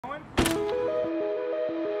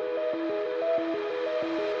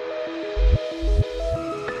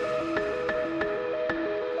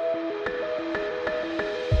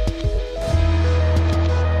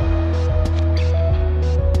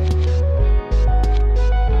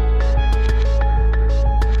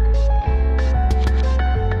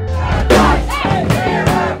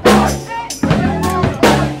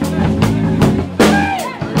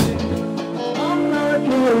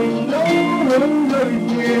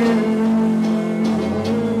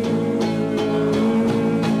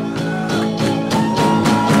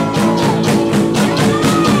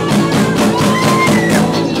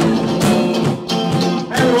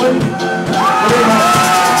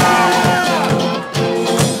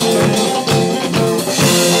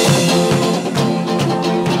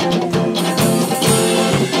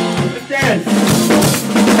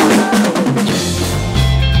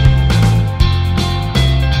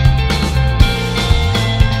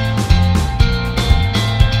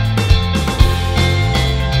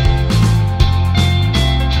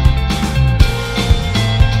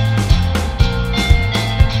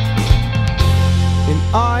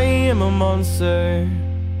a monster,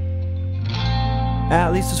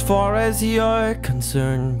 at least as far as you're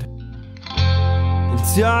concerned.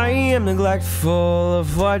 And I am neglectful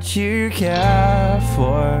of what you care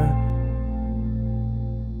for,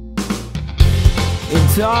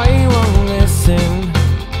 and I won't listen.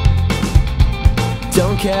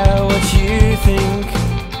 Don't care what you think.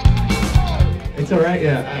 It's alright,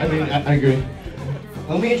 yeah, I mean, I agree.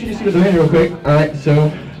 Let me introduce you to the band real quick. Alright,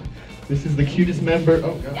 so this is the cutest member.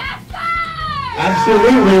 Oh, God. Yes, sir!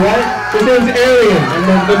 Absolutely, right? His name's Arian, and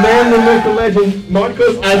then the man, the myth, the legend,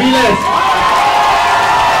 Marcos Aviles.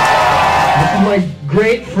 This is my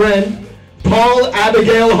great friend, Paul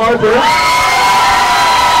Abigail Harper.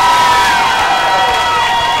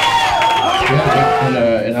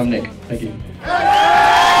 Yeah, and I'm Nick. Thank you.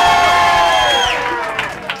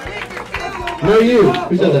 No, you.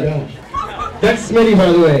 Who said that? That's Smitty,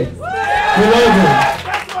 by the way. We love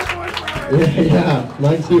him. Yeah,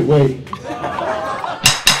 mine too. Wait.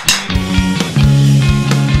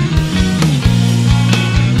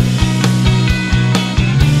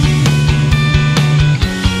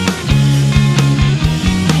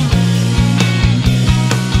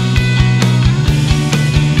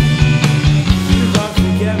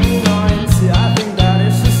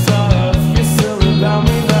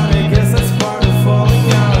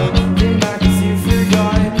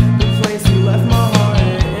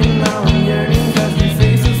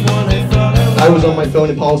 I was on my phone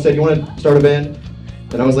and Paul said, "You want to start a band?"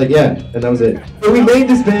 And I was like, "Yeah," and that was it. But we made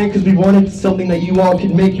this band because we wanted something that you all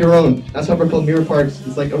could make your own. That's why we're called Mirror Parks.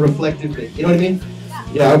 It's like a reflective thing. You know what I mean?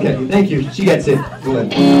 Yeah, okay. Thank you. She gets it. Go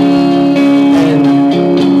ahead. And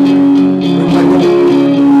we're like,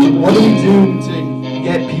 what do we do to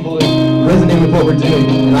get people to resonate with what we're doing?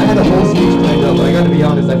 And I had a whole speech planned out, but I got to be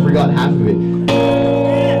honest, I forgot half of it.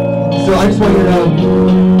 So I just want you to know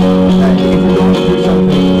that if you're going through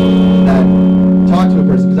something, that talk to a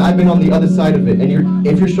person, because I've been on the other side of it, and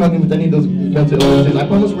if you're struggling with any of those mental illnesses, I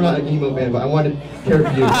promise we're not an emo band, but I want to care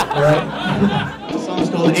for you, alright? The song's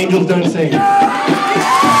called Angels Don't Sing.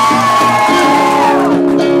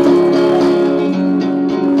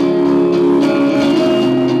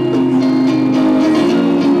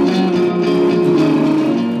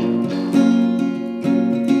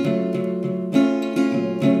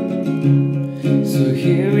 So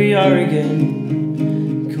here we are again,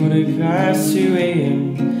 2:15 a.m.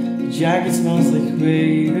 The jacket smells like where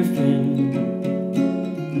you've been.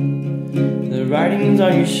 The writing's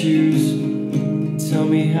on your shoes. Tell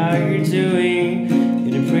me how you're doing.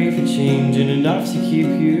 Gonna pray for change and enough to keep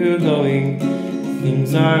you going.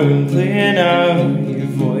 Things aren't clear now. Your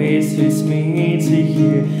voice hurts me to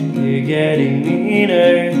hear. You're getting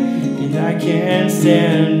meaner, and I can't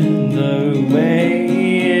stand the way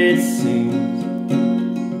it seems.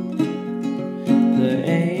 The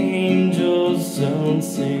angels don't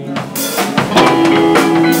sing.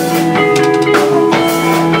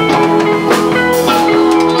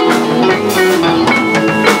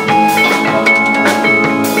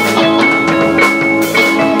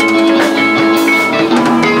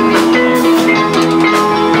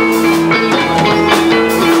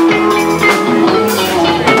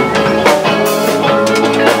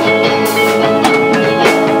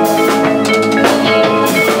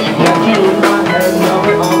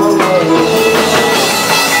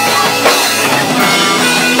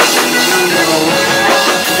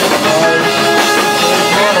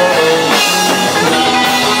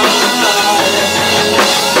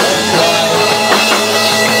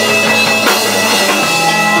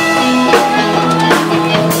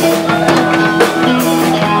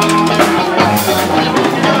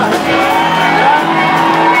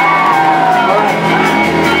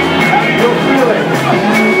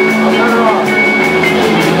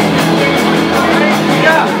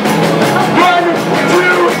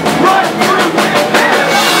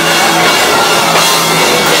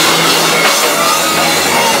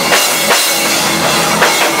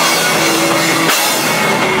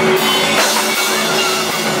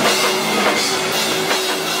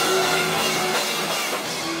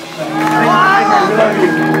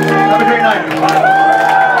 Have a great night.